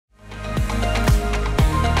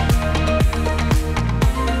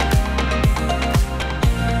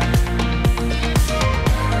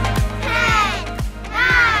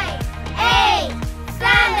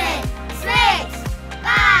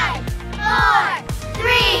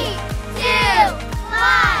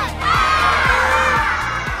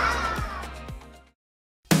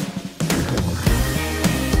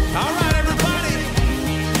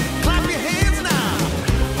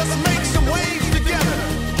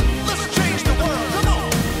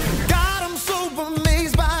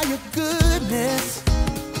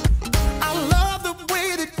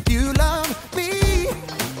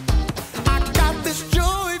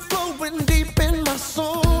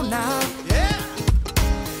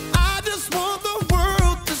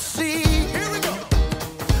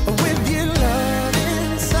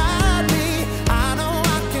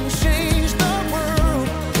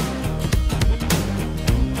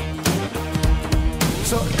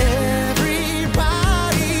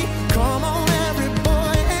everybody, come on, every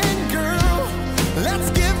boy and girl, let's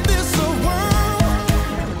give this a whirl.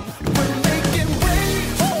 We're making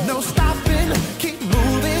waves, no stopping, keep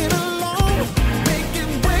moving along.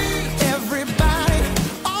 Making waves, everybody,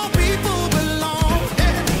 all people belong.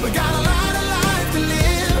 We got a lot of life to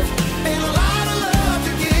live and a lot of love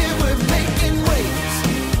to give. We're making waves.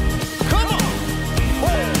 Come on.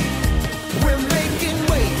 Whoa. We're making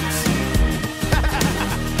waves.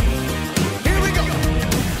 Here we go.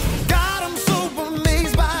 God, I'm so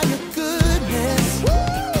amazed by your goodness.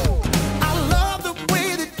 I love the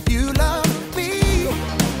way that you love me.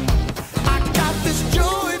 I got this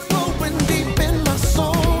joy flowing deep in my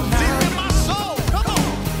soul now. Deep in my soul. Come on.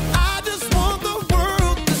 I just want the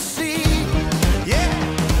world to see. Yeah.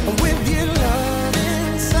 With your love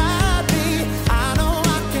inside me, I know I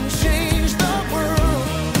can change the world.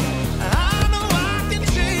 I know I can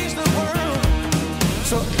change the world.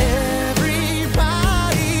 So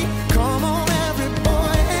everybody, come on, every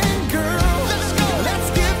boy and girl, let's go. Let's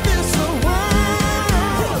give this a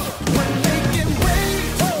whirl. We're making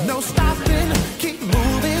waves, no stopping, keep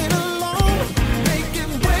moving along.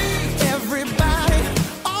 Making waves, everybody,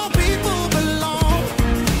 all people belong.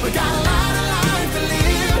 We got a lot of life to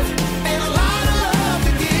live and a lot of love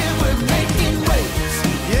to give. We're making waves.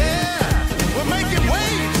 Yeah, we're making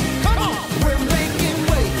waves. Come on, we're making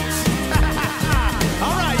waves.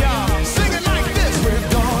 All right, y'all, sing it like this. We're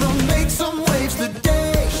gonna make some waves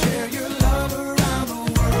today. Share your love around the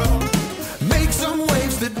world. Make some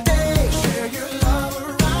waves today. Share your love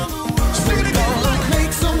around the world. Sing it again.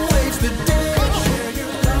 Make some waves today. Share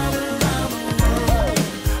your love around the world.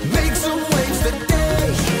 Make some waves today.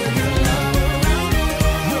 Share your love around the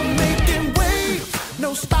world. We're making waves, no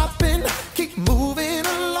stopping, keep moving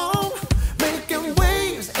along. Making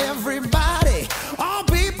waves, everybody, all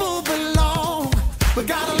people belong. We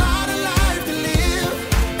got a lot of life to live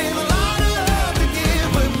and a lot of love to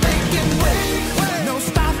give. We're making waves, no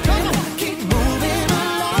stopping, keep moving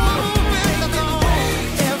along. Making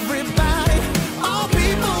waves, everybody, all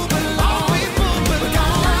people belong. We got a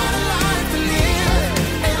lot of life to live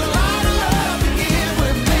and a lot of love to give.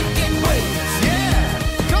 We're making waves. Yeah,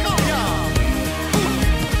 come on, y'all.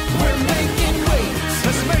 We're making waves.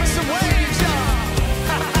 Let's make some waves, y'all.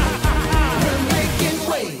 We're making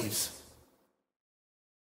waves.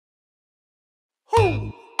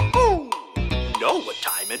 You know what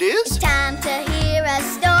time it is? Time to hear a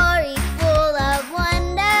story full of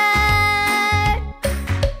wonder.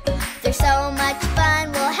 There's so much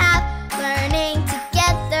fun we'll have learning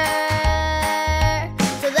together.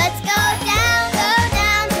 So let's go down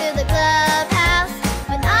to the clubhouse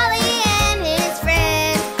with Ollie and his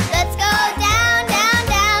friends. Let's go down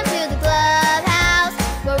to the clubhouse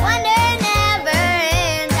where wonder never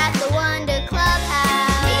ends at the Wonder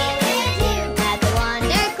Clubhouse. At the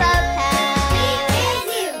Wonder Clubhouse.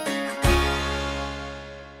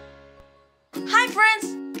 Hi friends,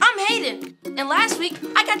 I'm Hayden, and last week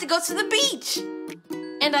I got to go to the beach.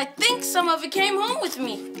 And I think some of it came home with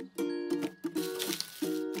me.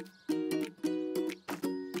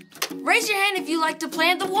 Raise your hand if you like to play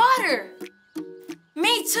in the water.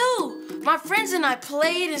 Me too. My friends and I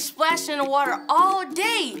played and splashed in the water all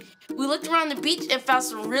day. We looked around the beach and found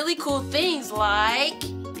some really cool things like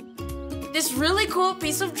this really cool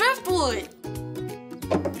piece of driftwood.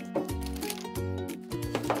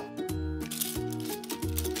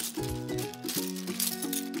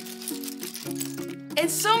 And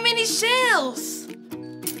so many shells.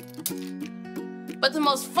 But the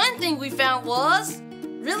most fun thing we found was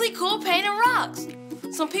really cool painted rocks.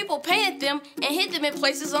 Some people painted them and hid them in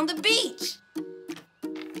places on the beach.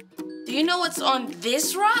 Do you know what's on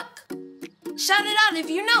this rock? Shout it out if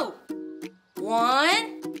you know.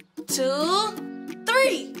 1, 2,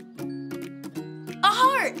 3. A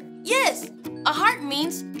heart. Yes, a heart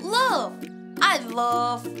means love. I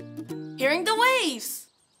love hearing the waves.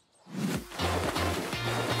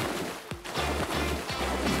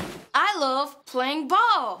 I love playing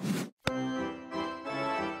ball.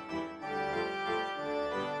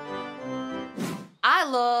 I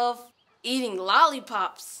love eating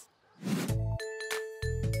lollipops.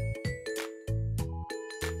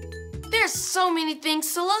 There's so many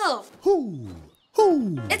things to love. Who?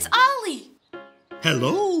 It's Ollie.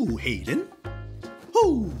 Hello, Hayden.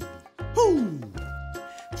 Who?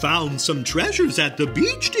 Found some treasures at the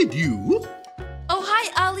beach, did you? Oh,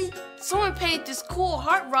 hi, Ollie. Someone painted this cool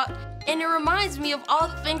heart rock, and it reminds me of all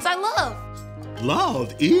the things I love.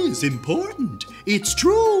 Love is important. It's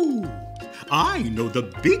true. I know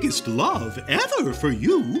the biggest love ever for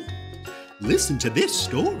you. Listen to this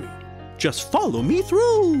story. Just follow me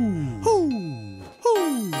through.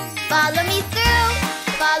 Hoo! Follow me through,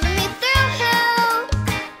 follow me through.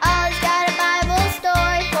 Ollie's got a Bible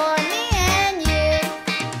story for me and you.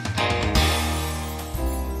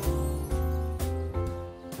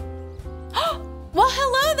 Well,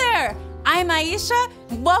 hello there. I'm Aisha.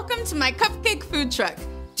 Welcome to my cupcake food truck.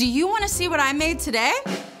 Do you want to see what I made today?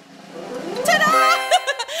 Ta-da!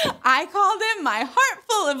 I call them my Heart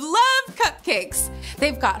Full of Love cupcakes.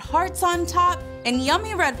 They've got hearts on top and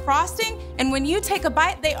yummy red frosting, and when you take a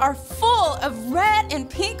bite, they are full of red and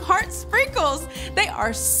pink heart sprinkles. They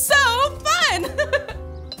are so fun!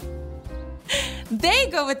 They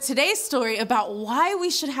go with today's story about why we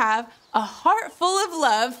should have a heart full of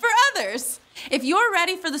love for others. If you're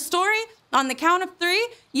ready for the story, on the count of 3,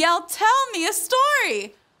 yell, "Tell me a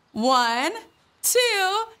story." 1,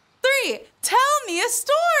 2, 3. Tell me a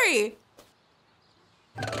story.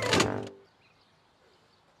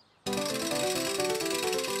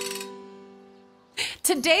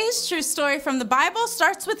 Today's true story from the Bible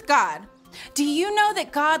starts with God. Do you know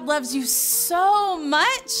that God loves you so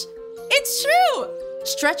much? It's true.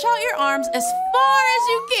 Stretch out your arms as far as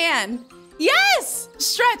you can. Yes,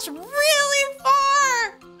 stretch really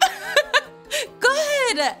far.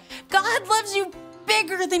 Good. God loves you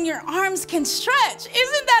bigger than your arms can stretch.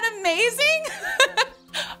 Isn't that amazing?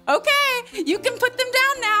 Okay, you can put them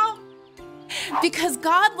down now. Because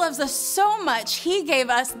God loves us so much, He gave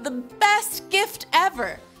us the best gift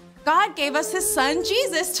ever. God gave us His Son,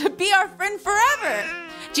 Jesus, to be our friend forever.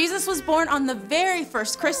 Jesus was born on the very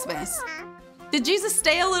first Christmas. Did Jesus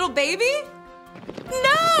stay a little baby?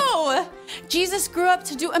 No! Jesus grew up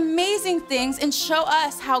to do amazing things and show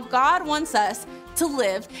us how God wants us to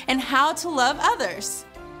live and how to love others.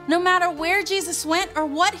 No matter where Jesus went or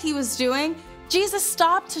what He was doing, Jesus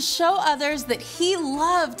stopped to show others that He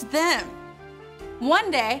loved them.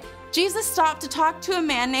 One day, Jesus stopped to talk to a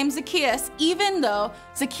man named Zacchaeus, even though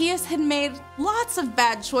Zacchaeus had made lots of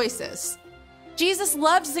bad choices. Jesus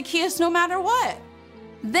loved Zacchaeus no matter what.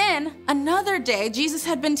 Then, another day, Jesus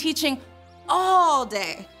had been teaching all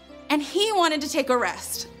day, and He wanted to take a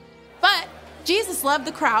rest. But Jesus loved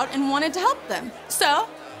the crowd and wanted to help them, so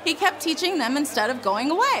He kept teaching them instead of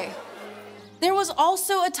going away. There was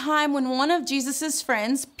also a time when one of Jesus'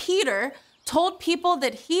 friends, Peter, told people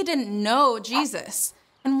that he didn't know Jesus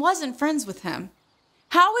and wasn't friends with Him.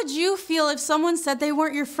 How would you feel if someone said they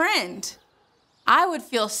weren't your friend? I would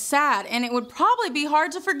feel sad, and it would probably be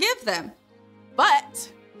hard to forgive them.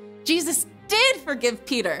 But Jesus did forgive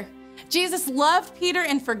Peter. Jesus loved Peter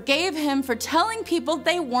and forgave him for telling people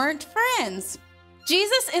they weren't friends.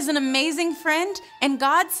 Jesus is an amazing friend, and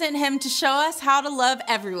God sent Him to show us how to love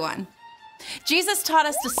everyone. Jesus taught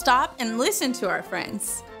us to stop and listen to our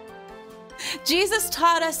friends. Jesus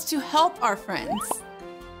taught us to help our friends.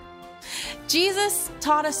 Jesus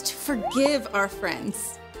taught us to forgive our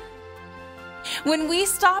friends. When we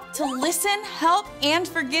stop to listen, help, and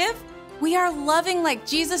forgive, we are loving like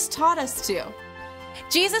Jesus taught us to.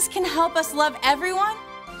 Jesus can help us love everyone.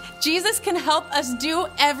 Jesus can help us do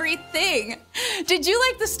everything. Did you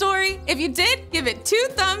like the story? If you did, give it 2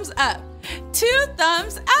 thumbs up. 2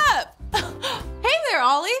 thumbs up. Hey there,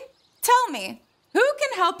 Ollie. Tell me, who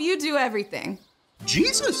can help you do everything?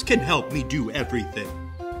 Jesus can help me do everything.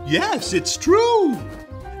 Yes, it's true.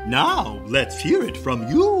 Now, let's hear it from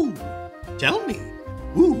you. Tell me,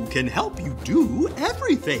 who can help you do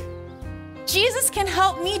everything? Jesus can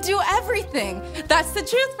help me do everything. That's the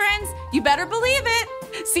truth, friends. You better believe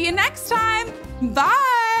it. See you next time.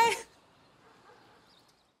 Bye.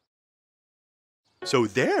 So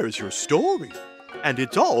there's your story, and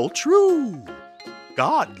it's all true.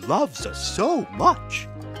 God loves us so much.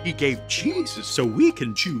 He gave Jesus so we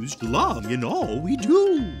can choose love in all we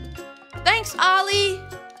do. Thanks, Ollie.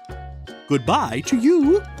 Goodbye to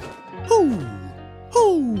you. Hoo,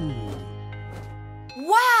 hoo.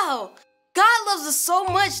 Wow! God loves us so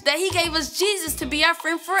much that He gave us Jesus to be our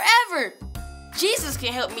friend forever. Jesus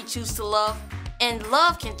can help me choose to love, and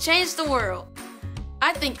love can change the world.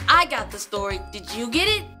 I think I got the story. Did you get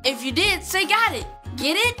it? If you did, say got it.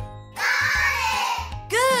 Get it? Got it!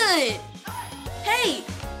 Good! Hey,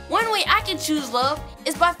 one way I can choose love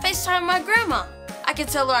is by FaceTiming my grandma. I can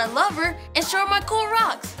tell her I love her and show her my cool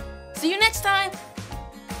rocks. See you next time.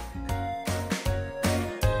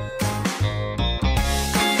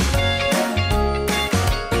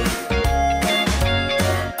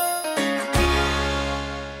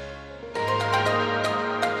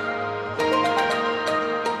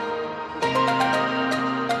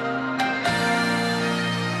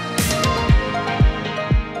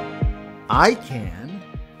 I can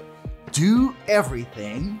do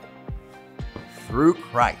everything through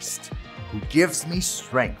Christ, who gives me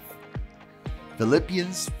strength.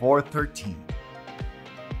 Philippians 4:13.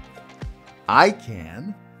 I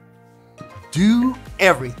can do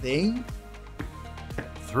everything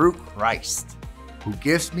through Christ who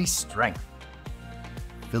gives me strength.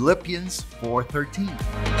 Philippians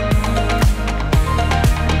 4:13.